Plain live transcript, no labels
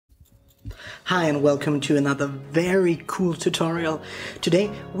Hi and welcome to another very cool tutorial.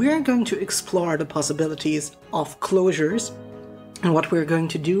 Today we are going to explore the possibilities of closures, and what we're going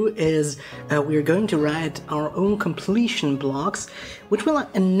to do is we're going to write our own completion blocks, which will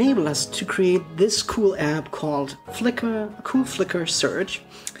enable us to create this cool app called Flickr Search.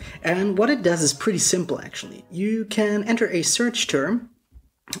 And what it does is pretty simple actually. You can enter a search term,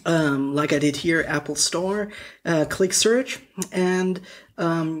 like I did here, Apple Store, click search, and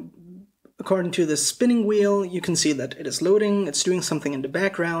according to the spinning wheel, you can see that it is loading, it's doing something in the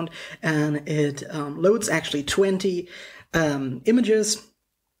background, and it loads actually 20 images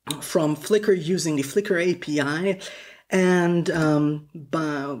from Flickr using the Flickr API, and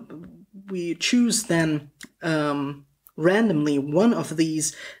we choose then randomly one of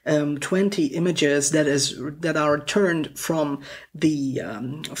these 20 images that are returned from the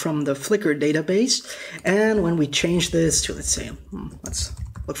Flickr database. And when we change this to, let's say, let's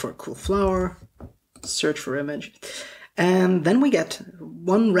look for a cool flower, search for image, and then we get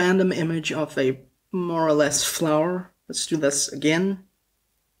one random image of a more or less flower. Let's do this again.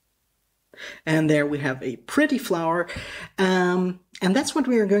 And there we have a pretty flower, and that's what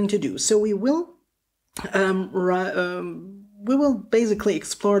we are going to do. So we will basically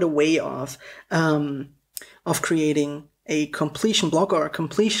explore the way of creating a completion block or a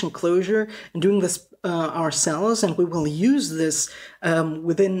completion closure, and doing this ourselves, and we will use this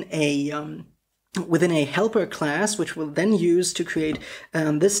within a helper class, which we'll then use to create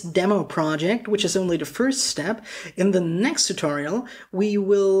this demo project, which is only the first step. In the next tutorial, we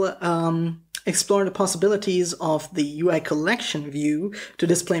will explore the possibilities of the UI collection view to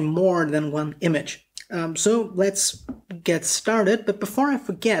display more than one image. So let's get started, but before I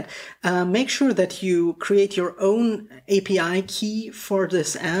forget, make sure that you create your own API key for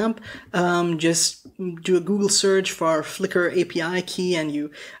this app. Just do a Google search for Flickr API key, and you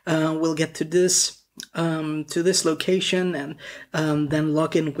will get to this location, and then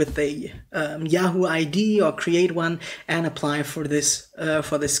log in with a Yahoo ID or create one and apply for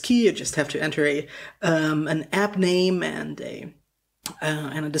this key. You just have to enter an app name and a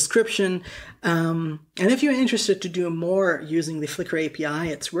description. And if you're interested to do more using the Flickr API,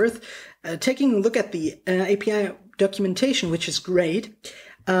 it's worth taking a look at the API documentation, which is great.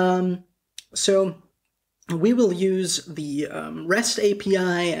 So we will use the REST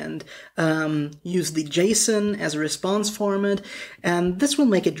API and use the JSON as a response format, and this will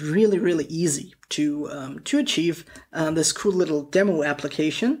make it really, really easy to achieve this cool little demo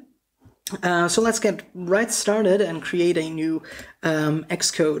application. So let's get right started and create a new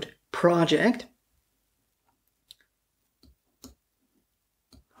Xcode project.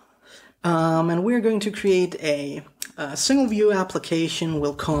 And we're going to create a single view application.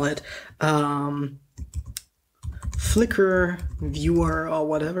 We'll call it Flickr Viewer or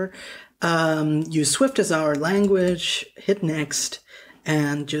whatever. Use Swift as our language, hit next,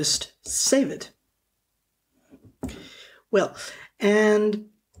 and just save it. Well, and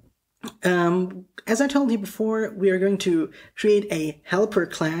as I told you before, we are going to create a helper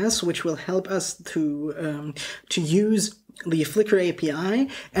class, which will help us to use the Flickr API,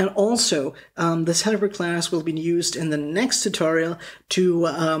 and also this helper class will be used in the next tutorial to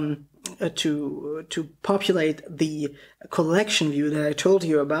populate the collection view that I told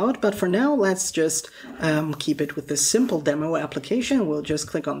you about. But for now, let's just keep it with this simple demo application. We'll just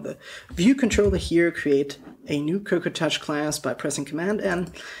click on the view controller here, create a new CocoaTouch class by pressing Command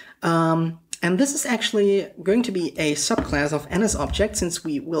N. And this is actually going to be a subclass of NSObject, since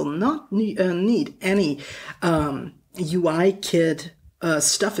we will not need any UI kit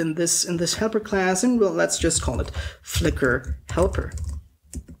stuff in this helper class, and let's just call it Flickr Helper.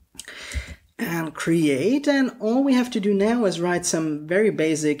 And create, and all we have to do now is write some very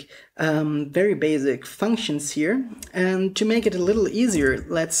basic functions here. And to make it a little easier,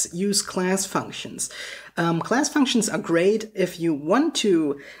 let's use class functions. Class functions are great if you want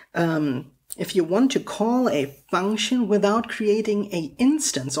to call a function without creating an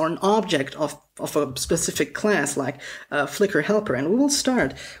instance or an object of a specific class, like Flickr Helper. And we will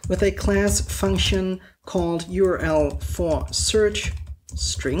start with a class function called URL for search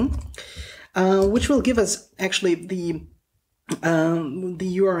string, which will give us actually the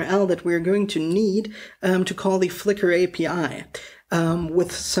URL that we're going to need to call the Flickr API.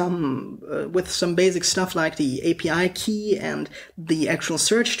 With some basic stuff like the API key and the actual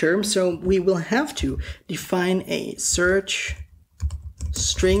search term. So we will have to define a search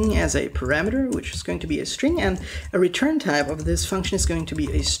string as a parameter, which is going to be a string, and a return type of this function is going to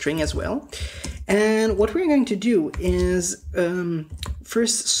be a string as well. And what we're going to do is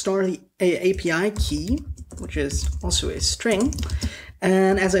first store the API key, which is also a string,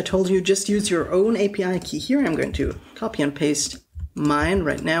 And as I told you, just use your own API key here. I'm going to copy and paste mine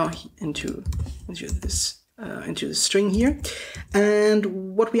right now into the string here.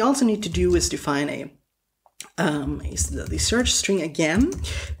 And what we also need to do is define the search string again,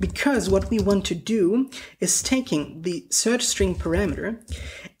 because what we want to do is taking the search string parameter,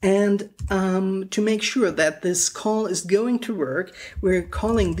 and to make sure that this call is going to work, we're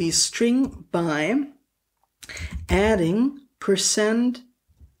calling the string by adding percent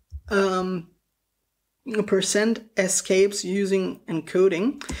escapes using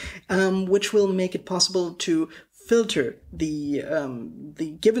encoding, which will make it possible to filter the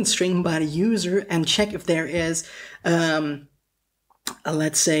given string by the user and check if there is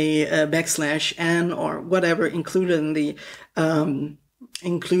let's say a /n or whatever included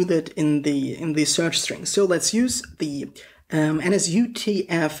in the search string. So let's use the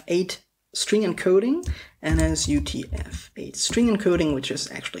NSUTF-8 string encoding, NSUTF-8 string encoding, which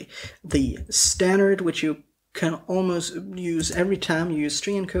is actually the standard which you can almost use every time you use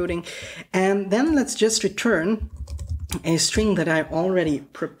string encoding. And then let's just return a string that I already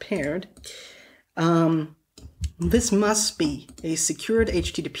prepared. This must be a secured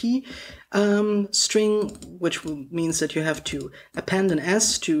HTTP string, which means that you have to append an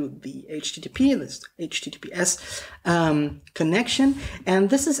S to the HTTP, this HTTPS connection. And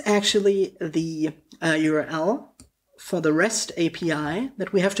this is actually the URL for the REST API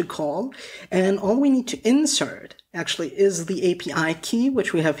that we have to call. And all we need to insert actually is the API key,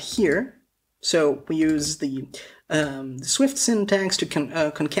 which we have here. So we use the Swift syntax to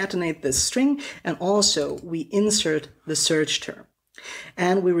concatenate this string, and also we insert the search term.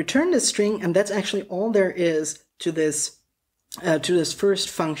 And we return this string, and that's actually all there is to this first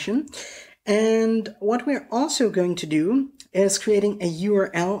function. And what we're also going to do is creating a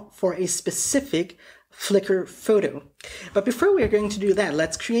URL for a specific Flickr photo. But before we are going to do that,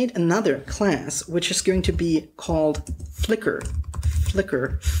 let's create another class, which is going to be called Flickr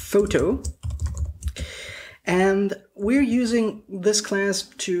photo. And we're using this class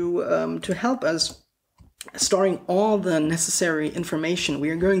to help us storing all the necessary information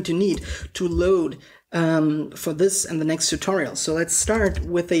we are going to need to load for this and the next tutorial. So let's start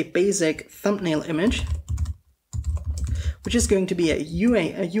with a basic thumbnail image, which is going to be a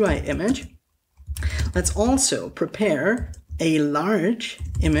UI image. Let's also prepare a large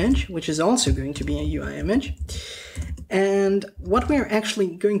image, which is also going to be a UI image. And what we're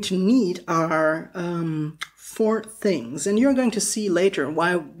actually going to need are 4 things, and you're going to see later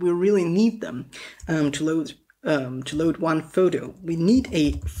why we really need them to load one photo. We need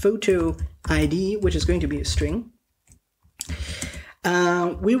a photo ID, which is going to be a string.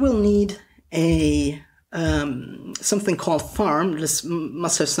 We will need a something called farm. This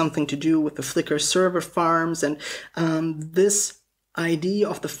must have something to do with the Flickr server farms, and this ID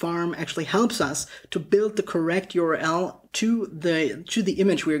of the farm actually helps us to build the correct URL to the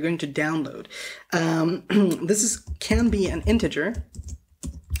image we are going to download. This can be an integer,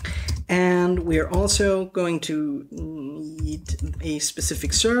 and we are also going to need a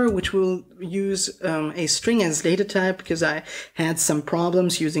specific server, which will use a string as data type, because I had some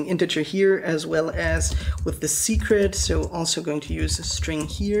problems using integer here as well as with the secret, so also going to use a string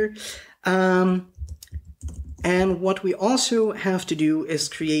here. And what we also have to do is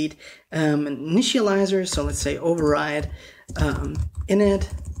create an initializer. So let's say override init,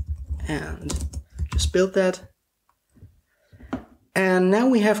 and just build that. And now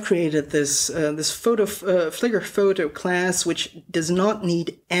we have created this Flickr photo class, which does not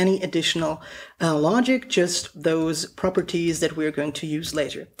need any additional logic, just those properties that we're going to use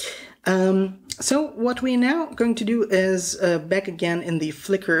later. So what we're now going to do is back again in the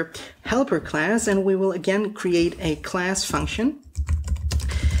Flickr helper class, and we will again create a class function,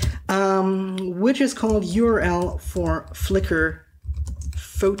 which is called URL for Flickr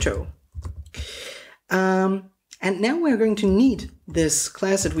photo. And now we're going to need this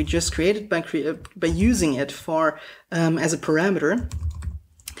class that we just created by using it for as a parameter.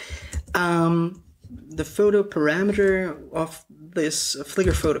 The photo parameter of this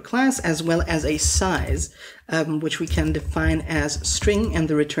Flickr photo class, as well as a size, which we can define as string, and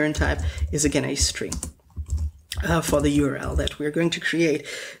the return type is again a string for the URL that we're going to create.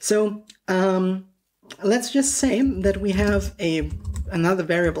 So let's just say that we have another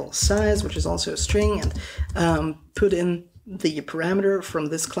variable size, which is also a string, and put in the parameter from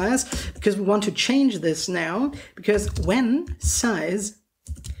this class, because we want to change this now, because when size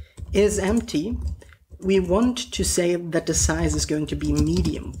is empty, we want to say that the size is going to be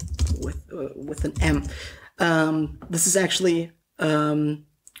medium with an M. This is actually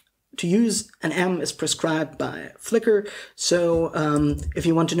to use an M is prescribed by Flickr. So if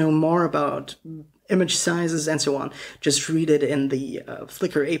you want to know more about image sizes and so on, just read it in the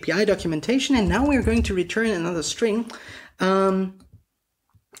Flickr API documentation. And now we're going to return another string,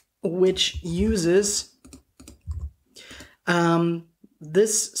 which uses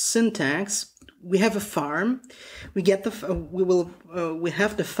this syntax. We have a farm. We get the we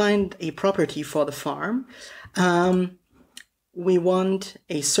have defined a property for the farm. We want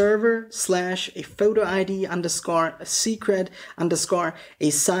a server / a photo ID _ a secret _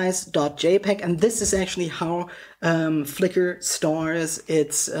 a size.jpg, and this is actually how Flickr stores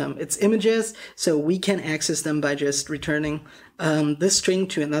its images. So we can access them by just returning this string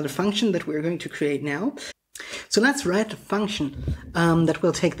to another function that we're going to create now. So let's write a function that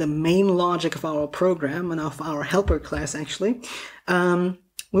will take the main logic of our program and of our helper class actually.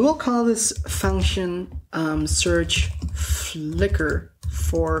 We will call this function search Flickr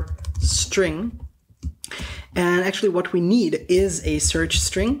for string. And actually what we need is a search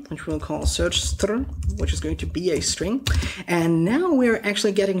string, which we'll call search str, which is going to be a string. And now we're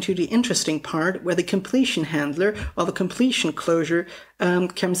actually getting to the interesting part where the completion handler or the completion closure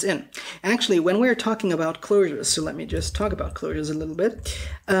comes in. Actually, when we're talking about closures, so let me just talk about closures a little bit.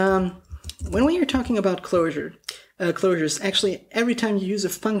 When we are talking about closures, actually every time you use a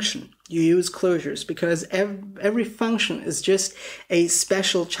function, you use closures, because every function is just a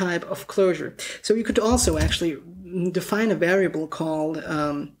special type of closure. So you could also actually define a variable called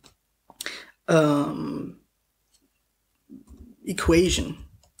equation,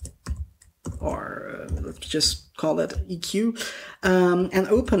 or let's just call it EQ, and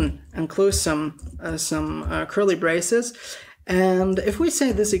open and close some curly braces. And if we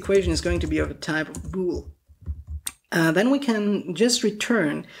say this equation is going to be of a type of bool, then we can just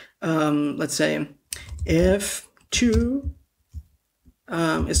return, let's say, if 2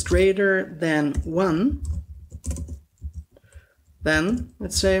 is greater than 1, then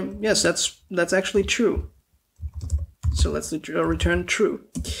let's say, yes, that's actually true. So let's return true.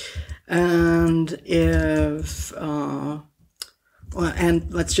 And if, and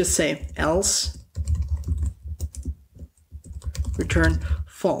let's just say else, return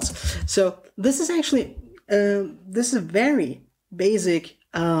false. So this is actually this is a very basic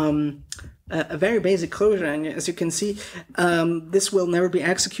closure, and as you can see, this will never be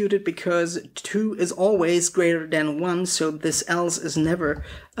executed because 2 is always greater than 1. So this else is never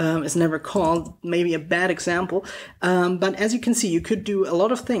called. Maybe a bad example, but as you can see, you could do a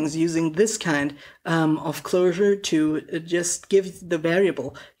lot of things using this kind of closure to just give the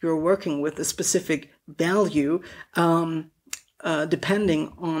variable you're working with a specific value.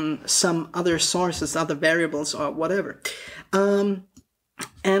 Depending on some other sources, other variables, or whatever. And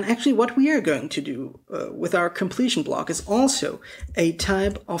actually what we are going to do with our completion block is also a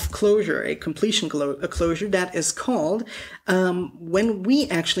type of closure, a completion closure that is called when we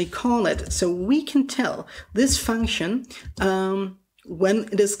actually call it. So we can tell this function when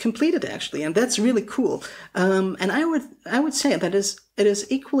it is completed actually, and that's really cool. And I would say that it is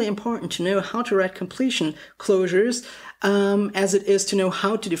equally important to know how to write completion closures as it is to know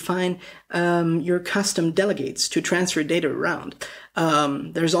how to define your custom delegates to transfer data around.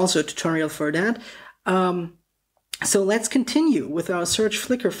 There's also a tutorial for that. So let's continue with our search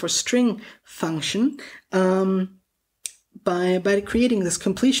Flickr for string function by creating this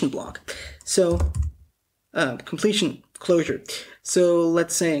completion block. So completion closure. So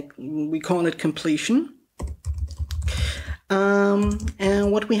let's say we call it completion.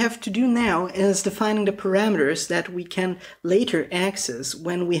 And what we have to do now is defining the parameters that we can later access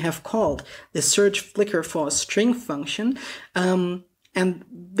when we have called the search Flickr for a string function. And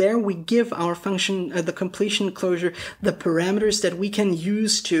there we give our function, the completion closure, the parameters that we can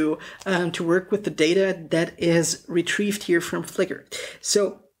use to work with the data that is retrieved here from Flickr.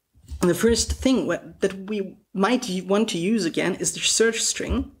 So the first thing that we might want to use again is the search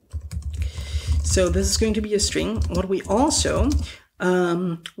string. So this is going to be a string. What we also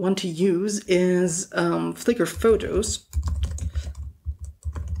want to use is Flickr photos,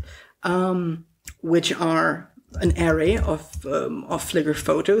 which are an array of Flickr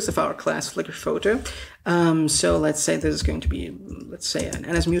photos of our class Flickr photo. So let's say this is going to be, let's say, an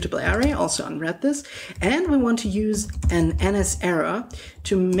NS mutable array, also unread this. And we want to use an NS error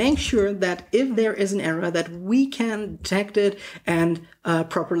to make sure that if there is an error that we can detect it and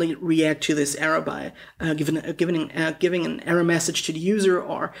properly react to this error by giving an error message to the user,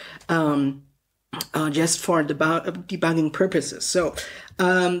 or just for debugging purposes. So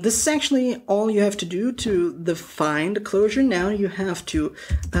this is actually all you have to do to define the closure. Now you have to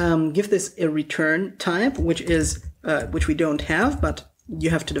give this a return type, which we don't have, but you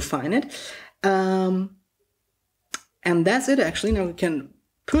have to define it. And that's it, actually. Now we can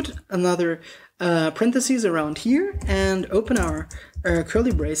put another parentheses around here and open our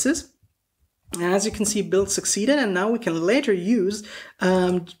curly braces. And as you can see, build succeeded, and now we can later use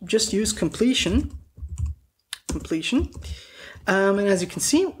just use completion. And as you can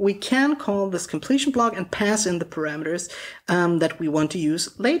see, we can call this completion block and pass in the parameters that we want to use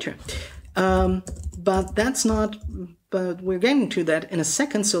later. But that's not. But we're getting to that in a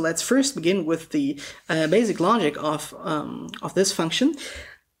second. So let's first begin with the basic logic of this function,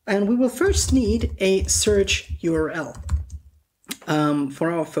 and we will first need a search URL.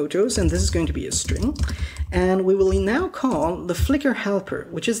 For our photos, and this is going to be a string, and we will now call the Flickr helper,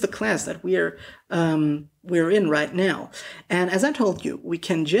 which is the class that we're in right now. And as I told you, we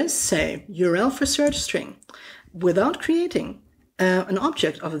can just say URL for search string without creating an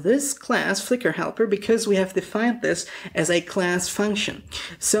object of this class Flickr helper, because we have defined this as a class function.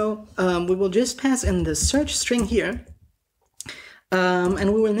 So we will just pass in the search string here.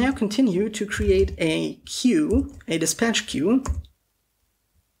 And we will now continue to create a queue, a dispatch queue,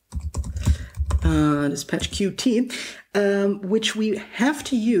 dispatch qt, which we have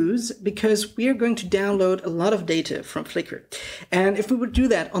to use because we are going to download a lot of data from Flickr. And if we would do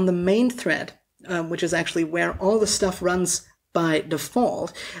that on the main thread, which is actually where all the stuff runs by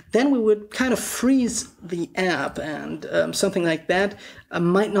default, then we would kind of freeze the app, and something like that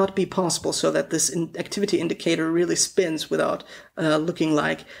might not be possible, so that this activity indicator really spins without looking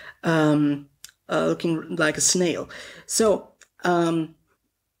like a snail. So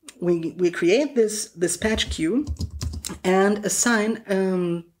we create this dispatch queue and assign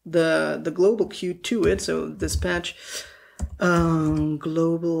the global queue to it. So dispatch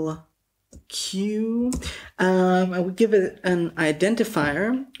global queue. I will give it an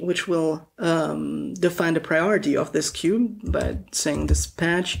identifier, which will define the priority of this queue by saying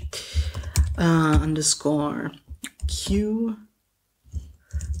dispatch underscore queue,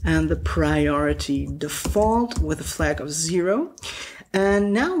 and the priority default with a flag of 0.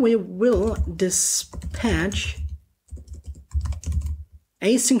 And now we will dispatch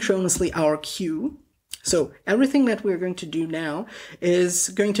asynchronously our queue. So everything that we're going to do now is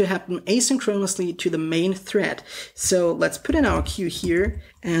going to happen asynchronously to the main thread. So let's put in our queue here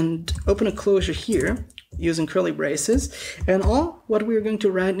and open a closure here using curly braces. And all what we're going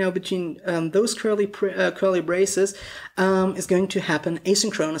to write now between those curly braces is going to happen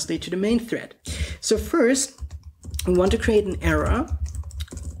asynchronously to the main thread. So first, we want to create an error,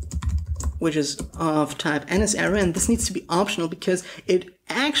 which is of type NSError, and this needs to be optional because it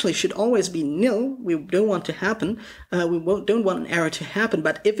actually should always be nil. We don't want to happen. Don't want an error to happen,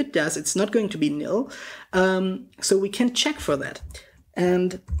 but if it does, it's not going to be nil. So we can check for that.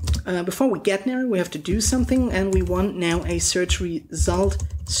 And before we get there, we have to do something, and we want now a search result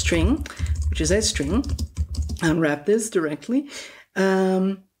string, which is a string. Unwrap this directly.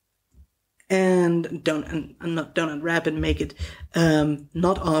 And don't unwrap it, make it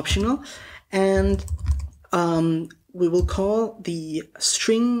not optional. And we will call the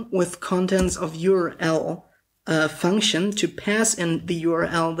string with contents of URL function to pass in the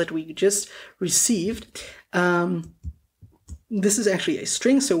URL that we just received. This is actually a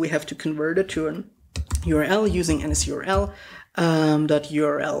string, so we have to convert it to an URL using NSURL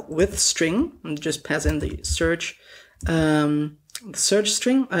 .url with string, and just pass in the search the search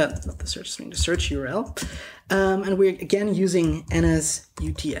URL. And we're again using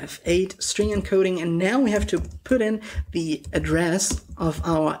NSUTF-8 string encoding, and now we have to put in the address of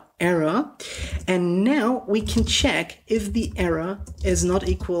our error, and now we can check if the error is not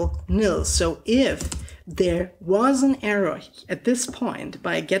equal nil. So if there was an error at this point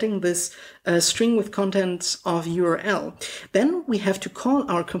by getting this string with contents of URL, then we have to call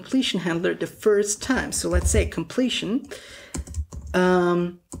our completion handler the first time. So let's say completion.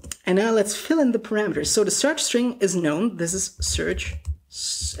 And now let's fill in the parameters. So the search string is known. This is search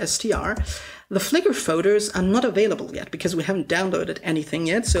str. The Flickr photos are not available yet because we haven't downloaded anything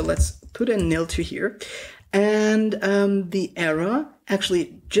yet. So let's put a nil to here. And the error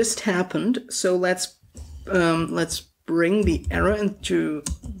actually just happened. So let's bring the error into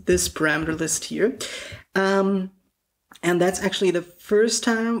this parameter list here. And that's actually the first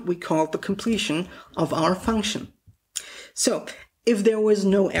time we called the completion of our function. So if there was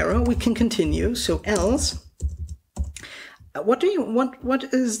no error, we can continue. So else, what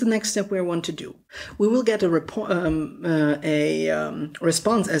is the next step we want to do? We will get a response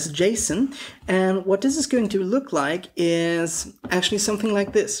as JSON, and what this is going to look like is actually something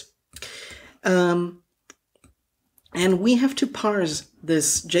like this. And we have to parse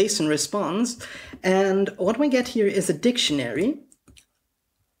this JSON response, and what we get here is a dictionary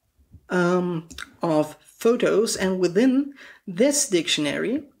of photos, and within this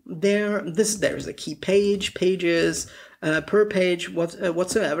dictionary, there's a key page, pages, per page,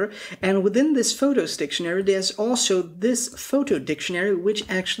 whatsoever. And within this photos dictionary, there's also this photo dictionary, which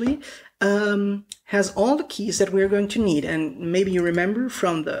actually has all the keys that we're going to need. And maybe you remember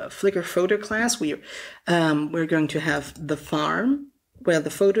from the Flickr photo class, we're going to have the farm, where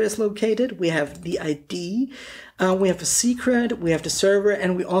the photo is located. We have the ID, we have a secret, we have the server,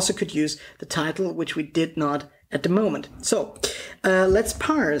 and we also could use the title, which we did not at the moment. So let's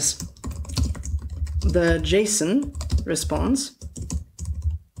parse the JSON response.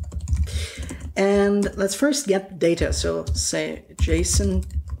 And let's first get data. So say JSON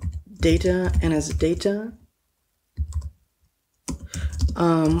data and as data,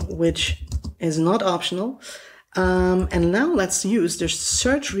 which is not optional. And now let's use the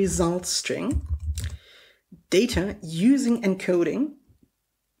search results string data using encoding.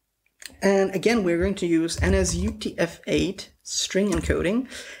 And again, we're going to use NSUTF-8 string encoding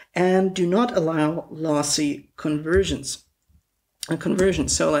and do not allow lossy conversions.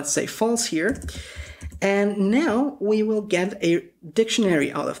 So let's say false here. And now we will get a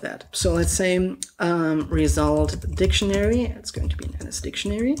dictionary out of that. So let's say result dictionary, it's going to be an NS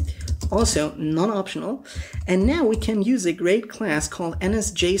dictionary, also non-optional. And now we can use a great class called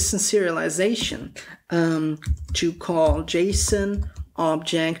NSJSON serialization to call JSON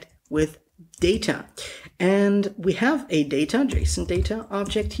object with data. And we have a data, JSON data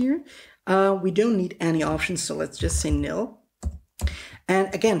object here. We don't need any options, so let's just say nil.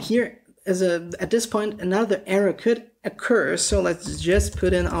 And again, here, at this point, another error could occur, so let's just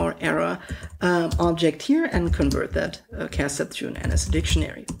put in our error object here and convert that, cast that through an NS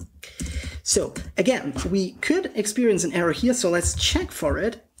dictionary. So again, we could experience an error here, so let's check for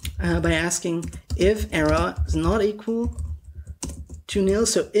it by asking if error is not equal to nil.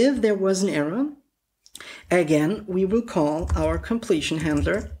 So if there was an error, again, we will call our completion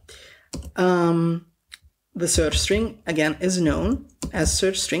handler. The search string, again, is known as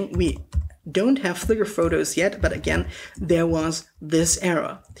search string. We don't have Flickr photos yet, but again, there was this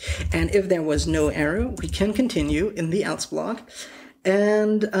error. And if there was no error, we can continue in the else block.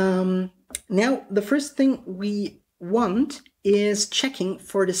 And now the first thing we want is checking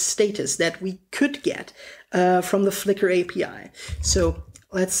for the status that we could get from the Flickr API. So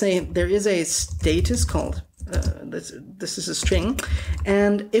let's say there is a status called, this is a string.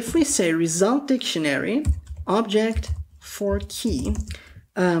 And if we say result dictionary, object for key,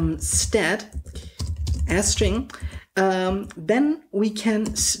 stat as string, then we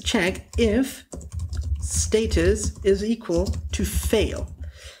can check if status is equal to fail.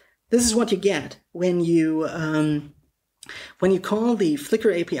 This is what you get when you call the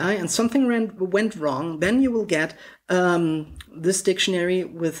Flickr API and something went wrong. Then you will get this dictionary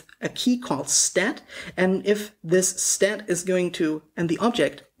with a key called stat, and if this stat is going to, and the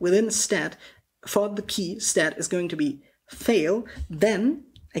object within stat for the key stat is going to be fail, then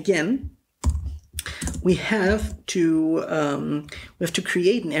again we have to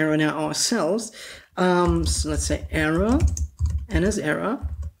create an error now ourselves. So let's say error, and as error,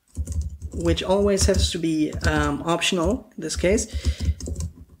 which always has to be optional in this case.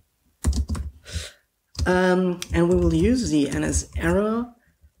 And we will use the NS error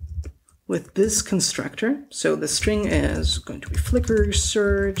with this constructor. So the string is going to be Flickr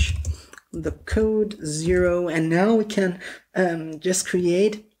search, the code 0, and now we can just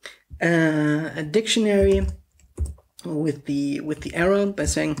create a dictionary with the error by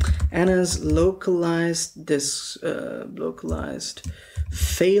saying NS localized this localized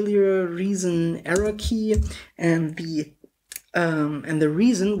failure reason error key, and the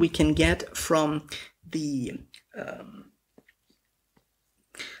reason we can get from the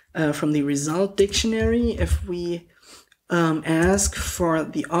result dictionary if we ask for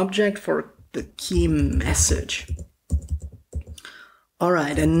the object for the key message. All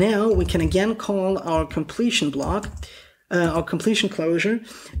right, and now we can again call our completion block, our completion closure,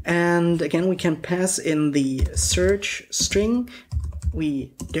 and again we can pass in the search string.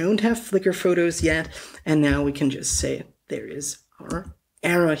 We don't have Flickr photos yet, and now we can just say there is our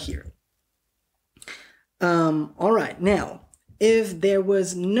error here. All right, now if there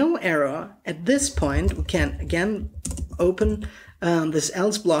was no error at this point, we can again open this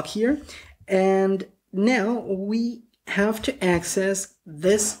else block here, and now we have to access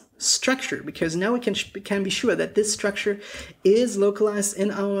this structure, because now we can be sure that this structure is localized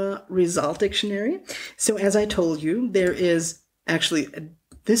in our result dictionary. So as I told you, there is actually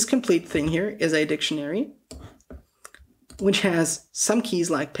this complete thing here is a dictionary, which has some keys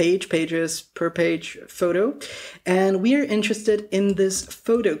like page, pages, per page, photo. And we're interested in this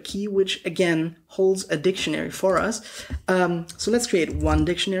photo key, which again holds a dictionary for us. So let's create one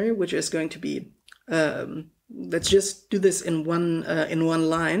dictionary, which is going to be, let's just do this in one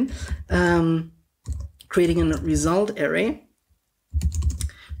line, creating a result array,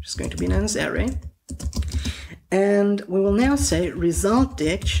 which is going to be an NS array. And we will now say result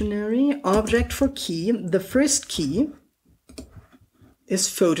dictionary object for key. The first key is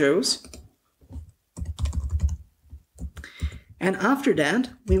photos. And after that,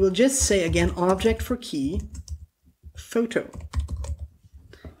 we will just say again object for key photo.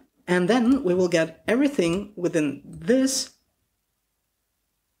 And then we will get everything within this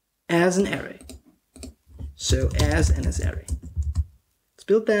as an array. So as NS array. Let's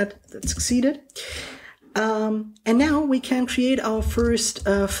build that. That succeeded. And now we can create our first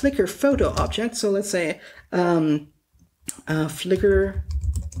Flickr photo object. So let's say Flickr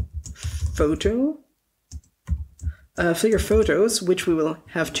photo, Flickr photos, which we will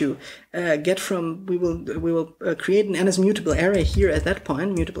have to get from. We will create an NS mutable array here at that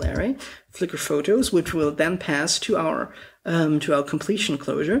point, mutable array Flickr photos, which will then pass to our completion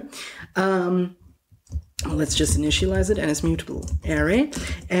closure. Let's just initialize it as mutable array,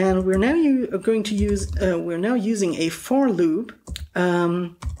 and we're now using a for loop,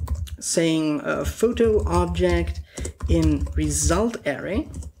 saying photo object in result array,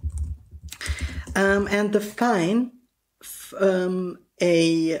 and define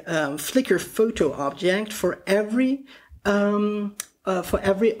a Flickr photo object for every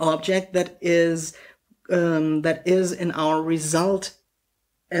object that is in our result.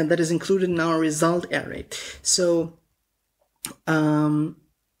 And that is included in our result array. So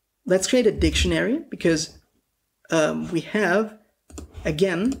let's create a dictionary, because we have,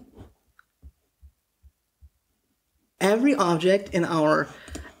 again, every object in our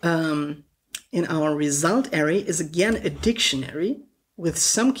result array is again a dictionary with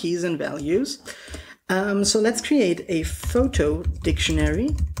some keys and values. So let's create a photo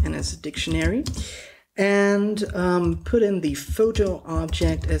dictionary, and as a dictionary, and put in the photo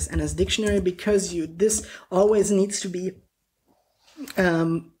object as NS dictionary, because this always needs to be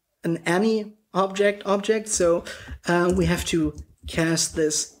an any object. So we have to cast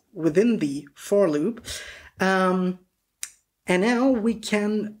this within the for loop. And now we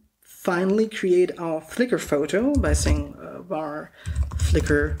can finally create our Flickr photo by saying var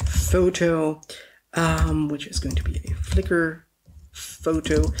Flickr photo, which is going to be a Flickr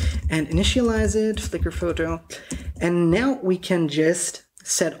photo, and initialize it, Flickr photo. And now we can just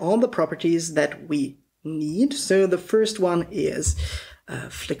set all the properties that we need. So the first one is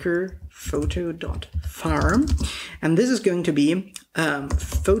Flickr photo.farm, and this is going to be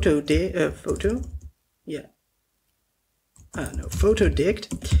photo dict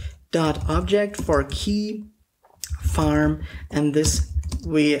dot object for key farm, and this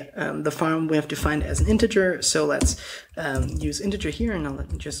the farm we have defined as an integer. So let's use integer here, and now let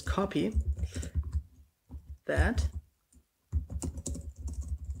me just copy that.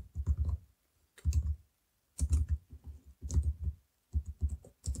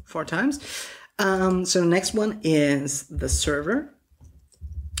 Four times. So the next one is the server,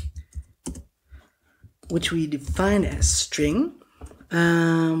 which we define as string.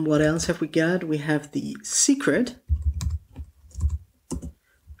 What else have we got? We have the secret,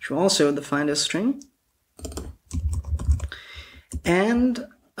 which we also defined as string. And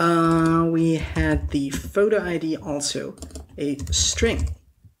we had the photo ID, also a string.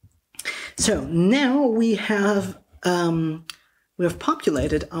 So now we have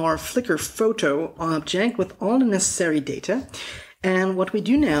populated our Flickr photo object with all the necessary data. And what we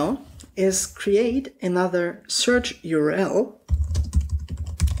do now is create another search URL,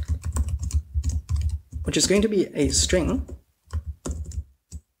 which is going to be a string.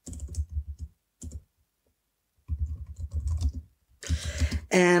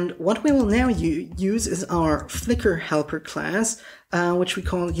 And what we will now use is our Flickr helper class, which we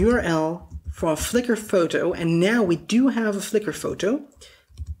call URL for Flickr photo. And now we do have a Flickr photo.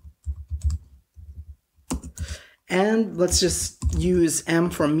 And let's just use M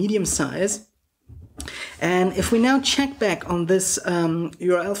for medium size. And if we now check back on this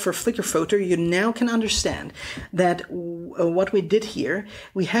URL for Flickr photo, you now can understand that what we did here,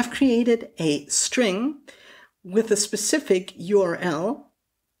 we have created a string with a specific URL,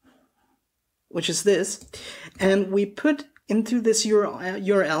 which is this, and we put into this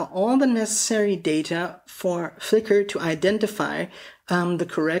URL all the necessary data for Flickr to identify the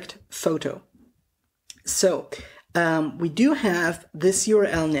correct photo. So we do have this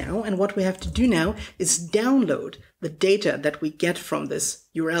URL now, and what we have to do now is download the data that we get from this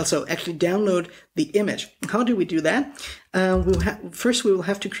URL. So actually download the image. How do we do that? First, we will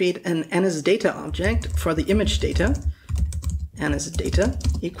have to create an NSData object for the image data. NSData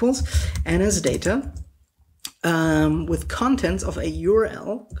equals NSData with contents of a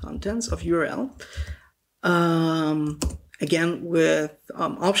URL, again with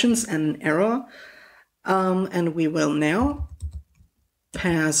options and error. And we will now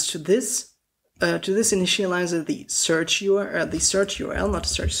pass to this initializer the search URL, not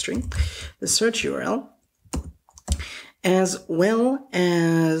search string, the search URL, as well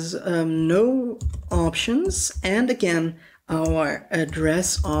as no options, and again our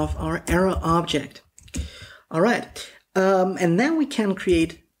address of our error object. All right, and then we can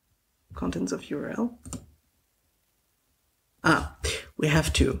create contents of URL. We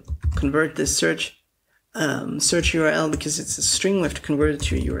have to convert this search URL because it's a string. We have to convert it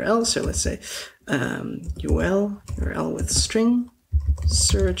to a URL. So let's say URL with string,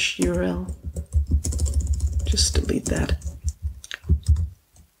 search URL. Just delete that.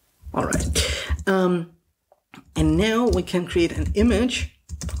 All right. And now we can create an image,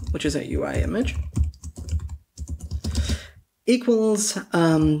 which is a UI image, equals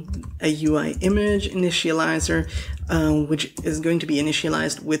a UI image initializer, which is going to be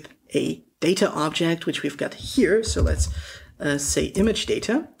initialized with a data object, which we've got here. So let's say image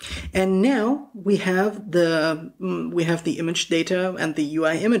data, and now we have the image data and the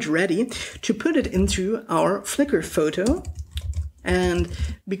UI image ready to put it into our Flickr photo. And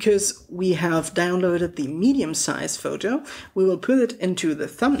because we have downloaded the medium size photo, we will put it into the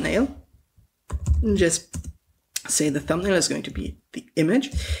thumbnail. Just say the thumbnail is going to be the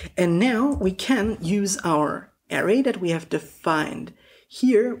image, and now we can use our array that we have defined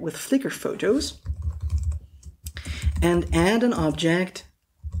here with Flickr photos and add an object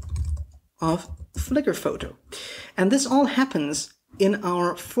of Flickr photo. And this all happens in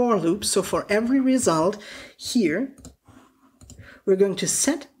our for loop. So for every result here, we're going to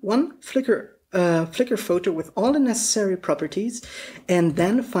set one Flickr photo with all the necessary properties, and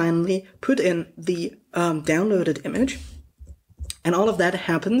then finally put in the downloaded image. And all of that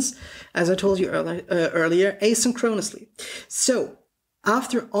happens, as I told you earlier, asynchronously. So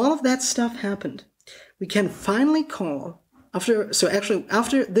after all of that stuff happened, we can finally call, after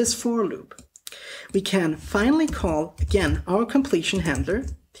this for loop, we can finally call, again, our completion handler,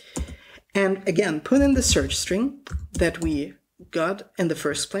 and again, put in the search string that we got in the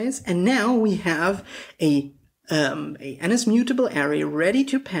first place. And now we have a NSMutable array ready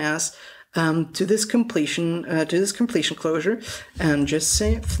to pass to this completion closure, and just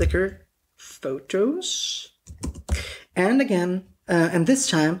say Flickr photos. And again, and this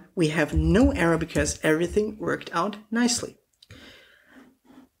time we have no error because everything worked out nicely.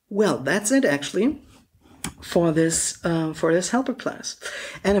 Well, that's it actually for this helper class.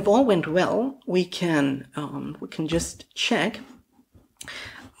 And if all went well, we can just check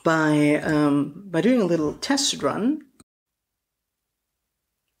by doing a little test run.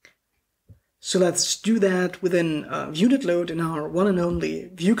 So let's do that within View.load in our one and only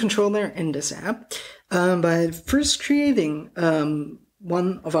view controller in this app by first creating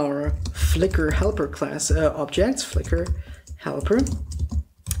one of our Flickr helper class objects, Flickr helper.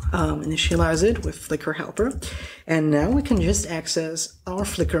 Initialize it with Flickr helper, and now we can just access our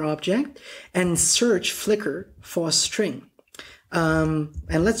Flickr object and search Flickr for a string. And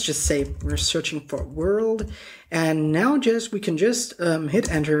let's just say we're searching for world, and now we can just hit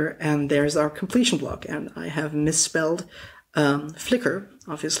enter, and there's our completion block. And I have misspelled Flickr,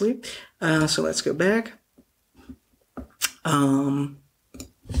 obviously. So let's go back.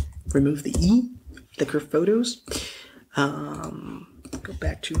 Remove the E, Flickr photos. Go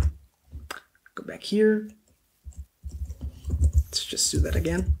back here. Let's just do that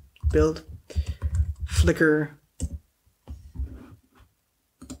again. Build Flickr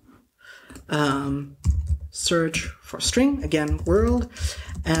search for string, again world,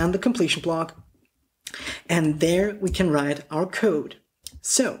 and the completion block. And there we can write our code.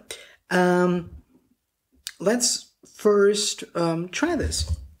 So let's first try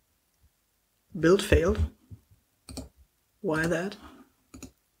this. Build failed. Why that?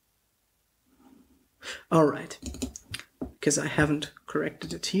 All right, because I haven't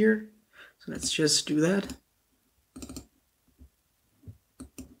corrected it here. So let's just do that.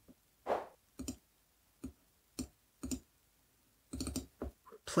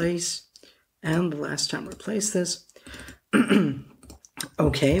 Replace, and the last time replace this.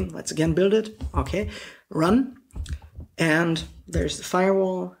 Okay, let's again build it. Okay, run, and there's the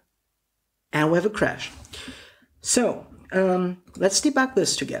firewall, and we have a crash. So let's debug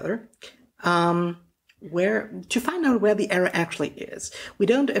this together. To find out where the error actually is. We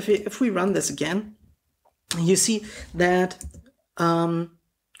don't, if we run this again, you see that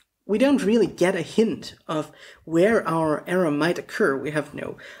we don't really get a hint of where our error might occur. We have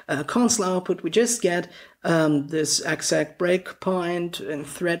no console output. We just get this exact breakpoint in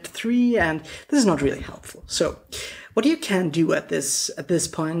thread 3, and this is not really helpful. So what you can do at this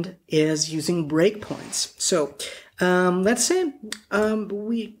point is using breakpoints. So let's say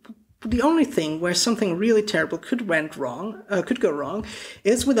the only thing where something really terrible could go wrong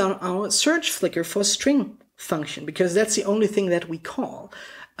is with our search Flickr for string function, because that's the only thing that we call.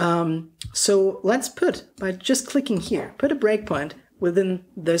 So let's by just clicking here, put a breakpoint within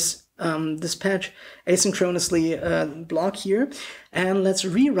this this patch asynchronously block here, and let's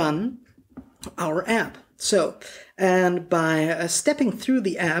rerun our app. So, and by stepping through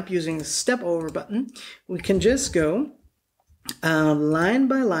the app using the step over button, we can just go line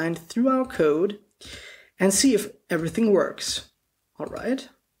by line through our code and see if everything works. All right,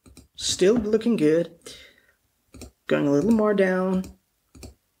 still looking good. Going a little more down.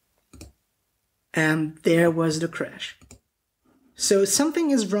 And there was the crash. So something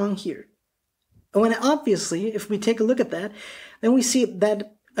is wrong here. Oh, and obviously, if we take a look at that, then we see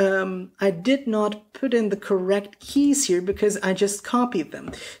that I did not put in the correct keys here because I just copied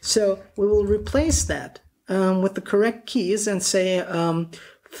them. So we will replace that with the correct keys and say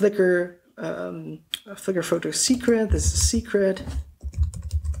Flickr photo secret. This is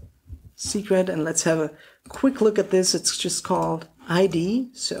secret, and let's have a quick look at this. It's just called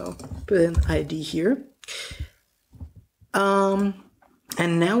ID, so put in ID here. And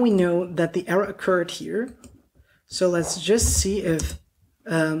now we know that the error occurred here. So let's just see if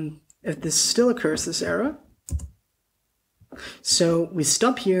this still occurs, this error. So we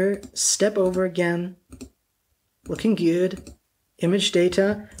stop here, step over again, looking good, image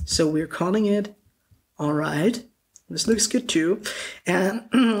data, so we're calling it. All right. This looks good too. And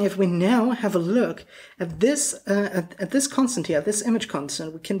if we now have a look at this constant here, this image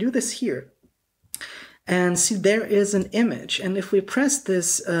constant, we can do this here. And see, there is an image. And if we press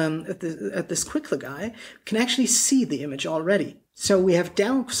this at this quick look eye, we can actually see the image already. So we have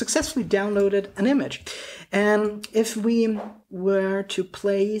successfully downloaded an image. And if we were to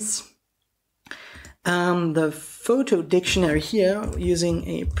place the photo dictionary here using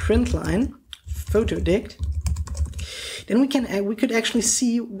a print line, photo dict, then we could actually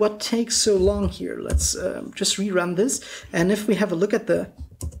see what takes so long here. Let's just rerun this. And if we have a look at the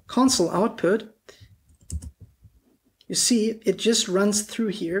console output, you see it just runs through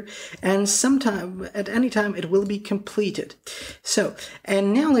here, and at any time it will be completed. So,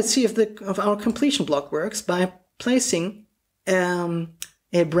 and now let's see if our completion block works by placing a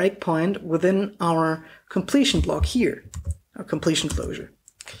breakpoint within our completion block here, our completion closure.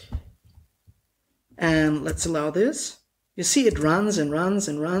 And let's allow this. You see it runs and runs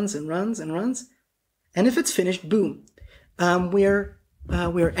and runs and runs and runs. And if it's finished, boom, we're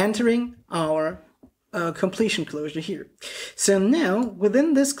entering our completion closure here. So now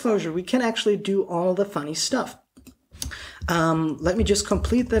within this closure, we can actually do all the funny stuff. Let me just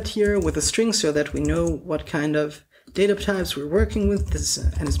complete that here with a string so that we know what kind of data types we're working with. This is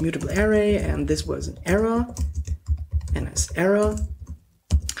an mutable array, and this was an error, NS error.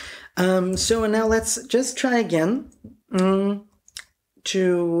 So now let's just try again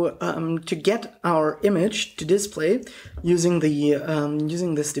to get our image to display using the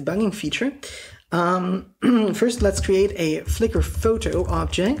using this debugging feature. First, let's create a Flickr photo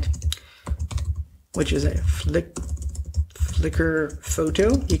object, which is a Flickr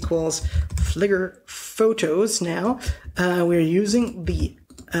photo equals Flickr photos. Now we're using the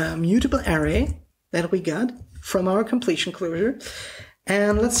mutable array that we got from our completion closure,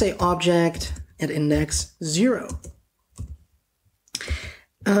 and let's say object at index 0.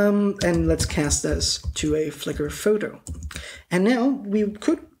 And let's cast this to a Flickr photo. And now we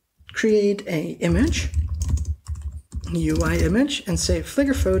could create a image, UI image, and say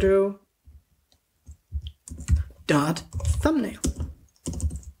Flickr photo dot thumbnail.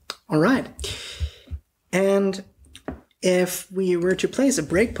 All right. And if we were to place a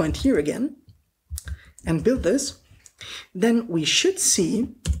breakpoint here again and build this, then we should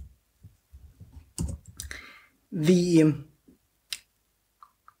see the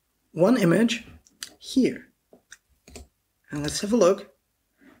one image here. And let's have a look.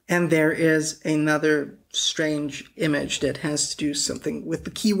 And there is another strange image that has to do something with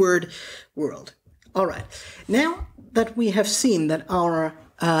the keyword world. All right. Now that we have seen that our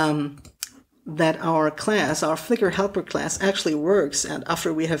class, our Flickr helper class, actually works, and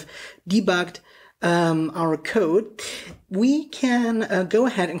after we have debugged our code, we can go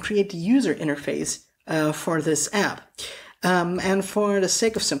ahead and create the user interface for this app. And for the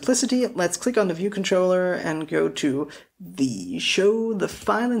sake of simplicity, let's click on the view controller and go to the show the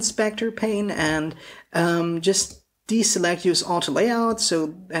file inspector pane and just deselect use auto layout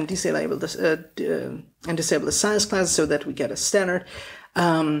and disable this and disable the size class so that we get a standard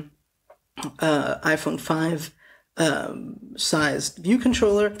iPhone 5 sized view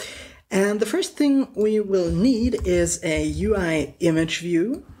controller. And the first thing we will need is a UI image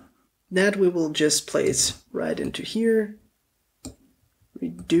view that we will just place right into here.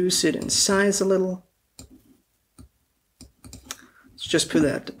 Reduce it in size a little. Let's just put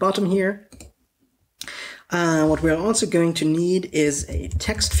that at the bottom here. What we're also going to need is a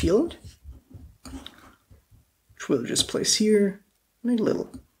text field, which we'll just place here, make it a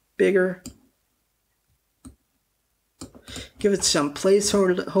little bigger. Give it some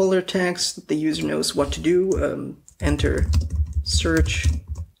placeholder text that the user knows what to do. Enter search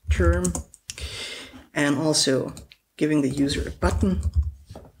term, and also giving the user a button.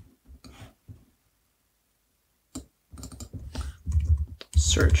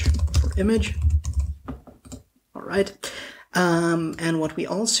 Search for image. All right. And what we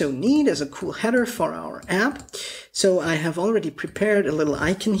also need is a cool header for our app. So I have already prepared a little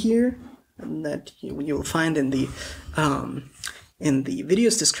icon here that you will find in the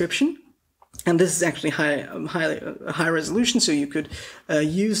video's description. And this is actually high resolution, so you could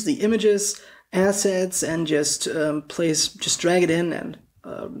use the images assets and just drag it in and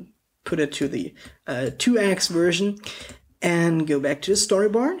put it to the 2x version and go back to the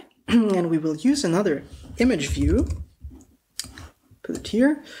storyboard. And we will use another image view. Put it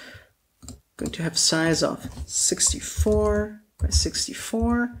here. Going to have size of 64 by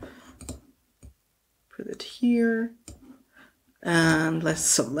 64. Put it here. And let's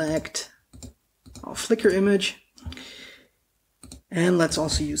select our Flickr image. And let's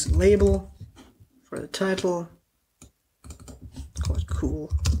also use a label for the title. Call it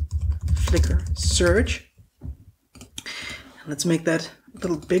cool Flickr search. And let's make that a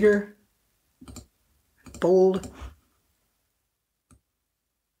little bigger, bold.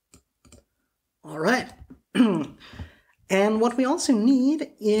 All right. And what we also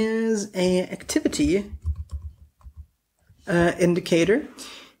need is an activity indicator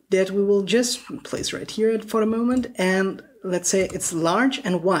that we will just place right here for the moment. And let's say it's large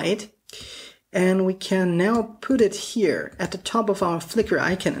and white. And we can now put it here at the top of our Flickr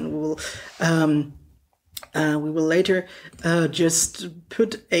icon, and we will later just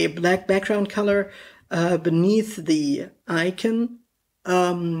put a black background color beneath the icon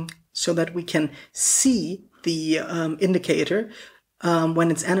so that we can see the indicator when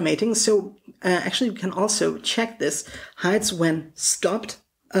it's animating. So actually we can also check this hides when stopped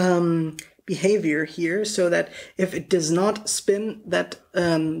behavior here, so that if it does not spin, that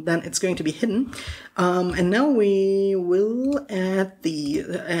then it's going to be hidden. And now we will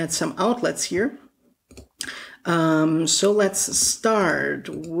add some outlets here. So let's start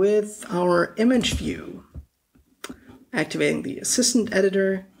with our image view. Activating the assistant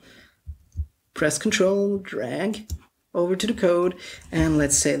editor, press Control, drag over to the code, and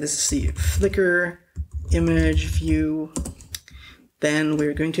let's say this is the Flickr image view. Then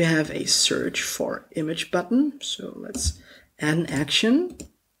we're going to have a search for image button. So let's add an action.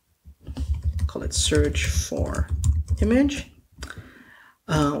 Call it search for image.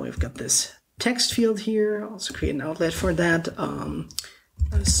 We've got this text field here. Also create an outlet for that. A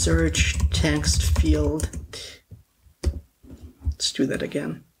search text field. Let's do that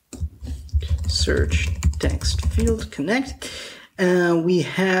again. Search text field connect. We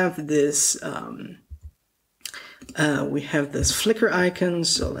have this Flickr icon.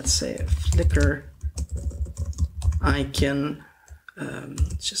 So let's say a Flickr icon.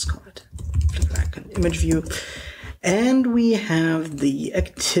 Let's just call it Flickr icon image view. And we have the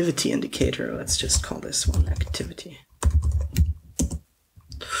activity indicator. Let's just call this one activity.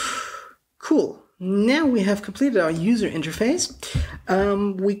 Cool. Now we have completed our user interface.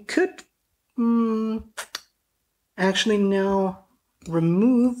 We could actually now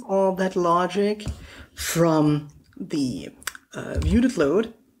remove all that logic from the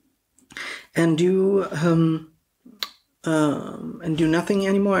view.load and do nothing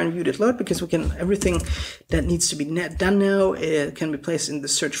anymore in view.load, because we can everything that needs to be done now can be placed in the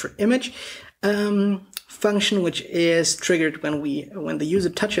search for image function, which is triggered when the user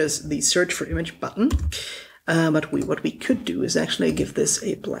touches the search for image button. But what we could do is actually give this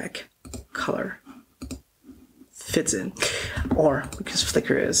a black color. Fits in, or because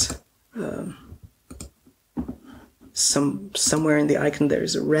Flickr is somewhere in the icon there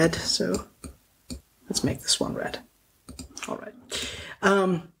is a red, so Let's make this one red. All right.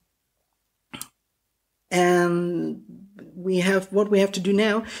 And what we have to do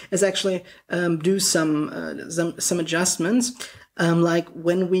now is actually do some adjustments, like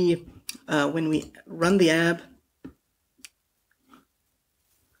when we run the app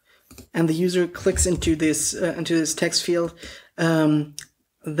and the user clicks into this text field,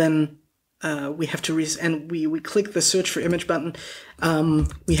 then we have to we click the search for image button.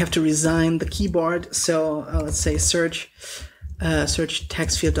 We have to resign the keyboard. So let's say search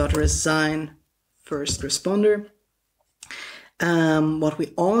text field.resign first responder. What we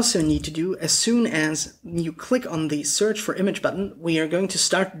also need to do, as soon as you click on the search for image button, we are going to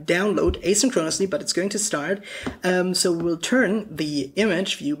start download asynchronously, but it's going to start. So we'll turn the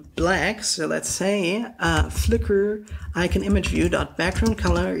image view black. So let's say Flickr icon image view dot background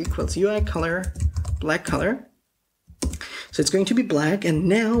color equals UI color black color. So it's going to be black, and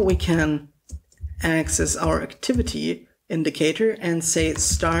now we can access our activity indicator and say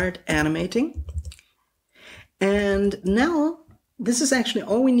start animating. And now this is actually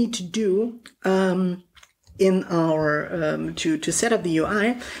all we need to do in our to set up the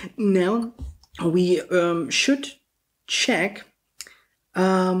UI. Now we should check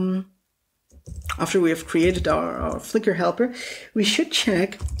after we have created our Flickr helper, we should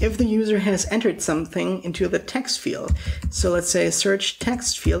check if the user has entered something into the text field. So let's say search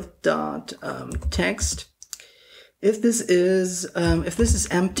text field dot text. If this is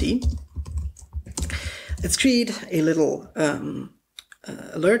empty, let's create a little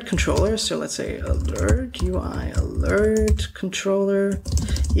alert controller. So let's say alert UI alert controller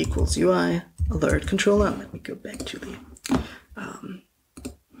equals UI alert controller. And let me go back to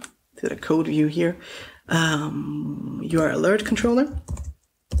the code view here. UI alert controller,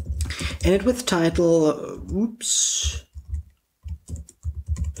 and it with title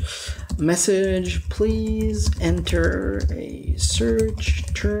message, please enter a search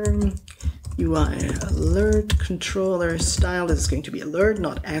term. UI alert controller style, this is going to be alert,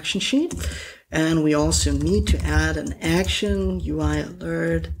 not action sheet. And we also need to add an action, UI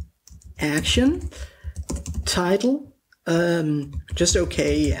alert action title, just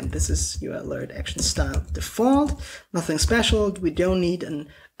okay. And this is UI alert action style default, nothing special. We don't need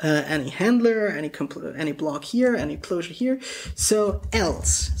any handler, any block here, any closure here. So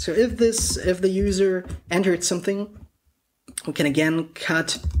else, so if the user entered something, we can again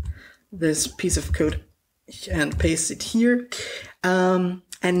cut this piece of code and paste it here. And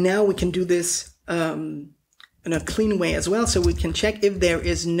now we can do this in a clean way as well. So we can check if there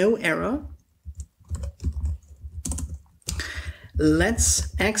is no error.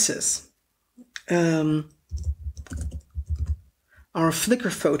 Let's access our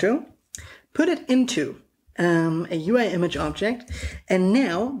Flickr photo, put it into a UI image object. And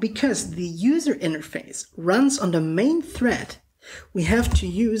now, because the user interface runs on the main thread, we have to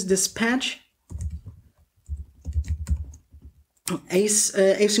use dispatch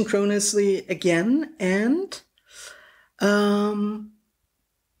asynchronously again and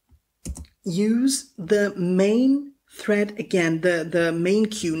use the main thread again, the main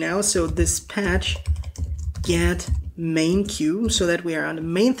queue now. So dispatch get main queue so that we are on the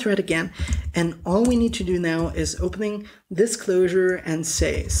main thread again. And all we need to do now is opening this closure and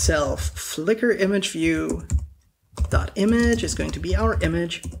say self Flickr image view dot image is going to be our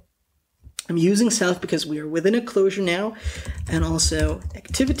image. I'm using self because we are within a closure now. And also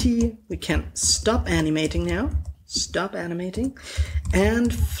activity, we can stop animating now. Stop animating.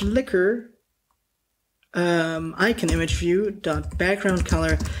 And Flickr icon image view dot background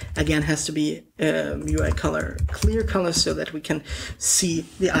color again has to be UI color clear color so that we can see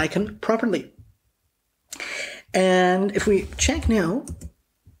the icon properly. And if we check now,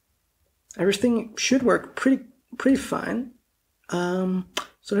 everything should work pretty fine. So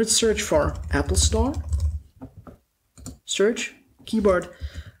let's search for Apple Store. Search keyboard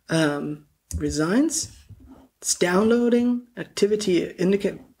resigns. It's downloading. Activity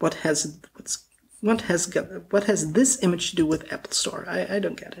indicate what has this image to do with Apple Store. I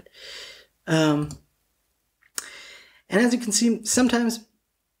don't get it. And as you can see, sometimes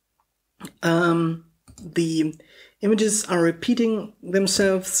the images are repeating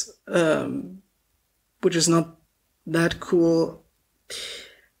themselves, which is not that cool.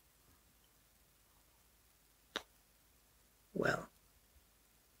 Well,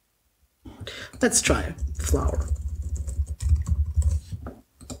 let's try flower.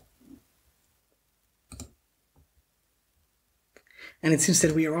 And it seems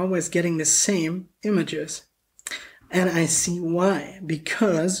that we are always getting the same images. And I see why.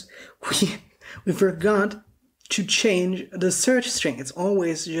 Because we forgot to change the search string. It's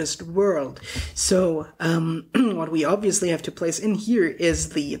always just world. So what we obviously have to place in here is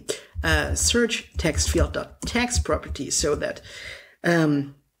the search text field.text property, so that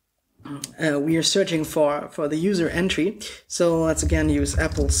we are searching for the user entry. So let's again use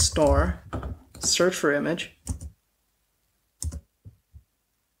Apple Store, search for image.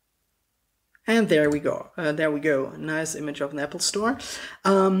 And there we go. There we go. Nice image of an Apple Store.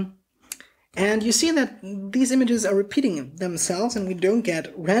 And you see that these images are repeating themselves, and we don't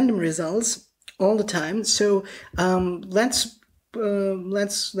get random results all the time. So let's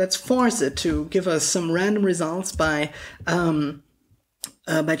force it to give us some random results by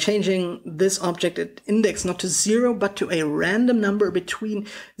changing this object at index not to 0 but to a random number between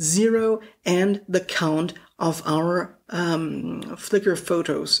 0 and the count of our Flickr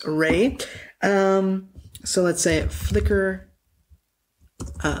photos array. So let's say Flickr.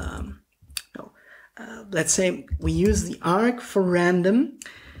 Let's say we use the arg for random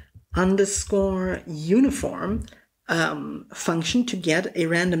underscore uniform function to get a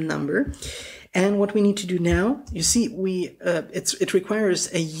random number. And what we need to do now, you see, it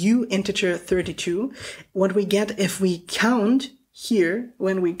requires a u integer 32. What we get if we count here,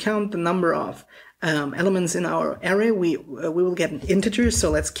 when we count the number of elements in our array, we will get an integer.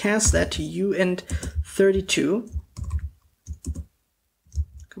 So let's cast that to uint 32.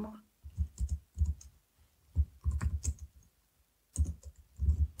 Come on.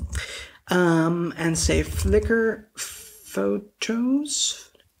 And say Flickr photos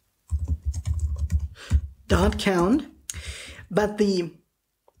dot count, but the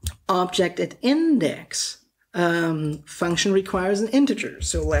object at index function requires an integer.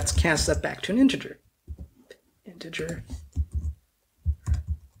 So let's cast that back to an integer.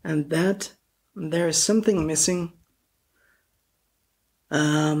 And that there is something missing.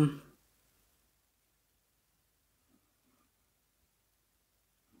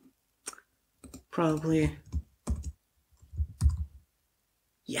 Probably,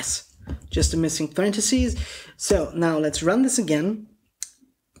 yes, just a missing parentheses. So now let's run this again.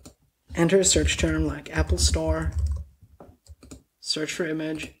 Enter a search term like Apple Store, search for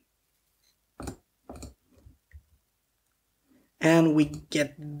image, and we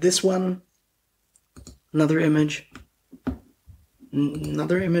get this one, another image,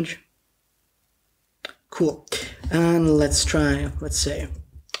 another image. Cool. And let's try, let's say,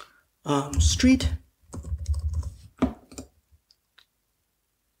 street.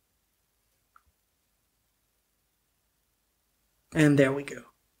 And there we go.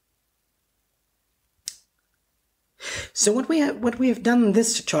 So what we have done in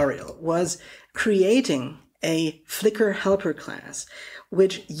this tutorial was creating a Flickr helper class,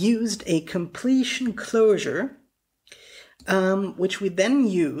 which used a completion closure, which we then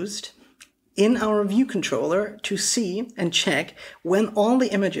used in our view controller to see and check when all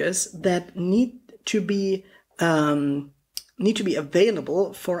the images that need to be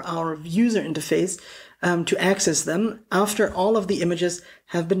available for our user interface to access them after all of the images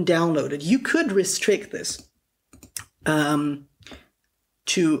have been downloaded. You could restrict this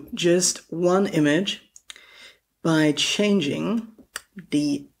to just one image by changing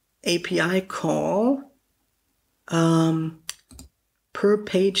the API call per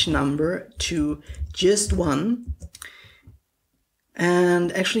page number to just one.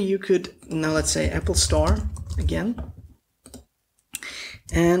 And actually you could, now let's say Apple Store again.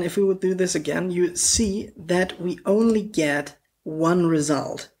 And if we would do this again, you see that we only get one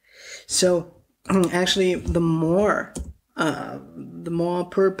result. So actually the more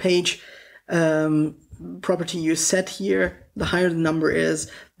per page property you set here, the higher the number is,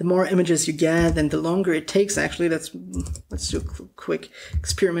 the more images you get, and the longer it takes. Actually, let's do a quick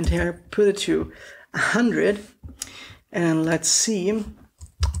experiment here. Put it to 100, and let's see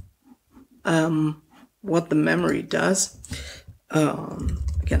what the memory does.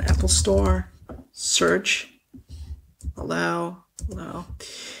 Again, Apple Store, search, allow,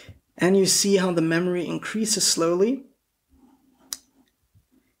 and you see how the memory increases slowly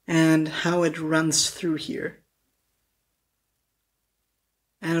and how it runs through here.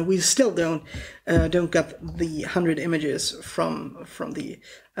 And we still don't get the 100 images from the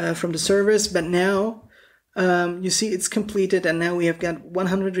servers, but now you see it's completed, and now we have got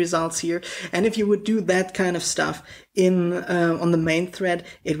 100 results here. And if you would do that kind of stuff in on the main thread,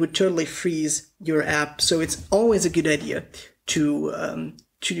 it would totally freeze your app. So it's always a good idea to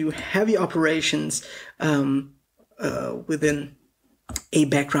do heavy operations within a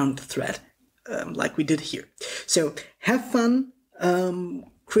background thread, like we did here. So have fun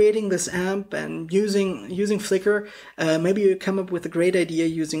creating this app and using Flickr. Maybe you come up with a great idea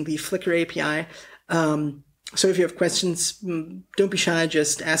using the Flickr API. So if you have questions, don't be shy,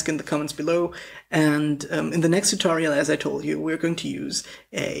 just ask in the comments below. And in the next tutorial, as I told you, we're going to use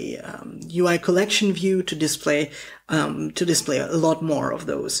a UI collection view to display a lot more of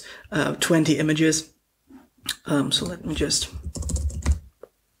those 20 images. So let me just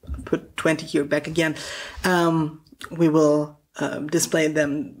put 20 here back again. We will display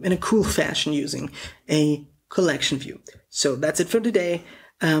them in a cool fashion using a collection view. So that's it for today.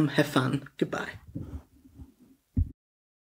 Have fun. Goodbye.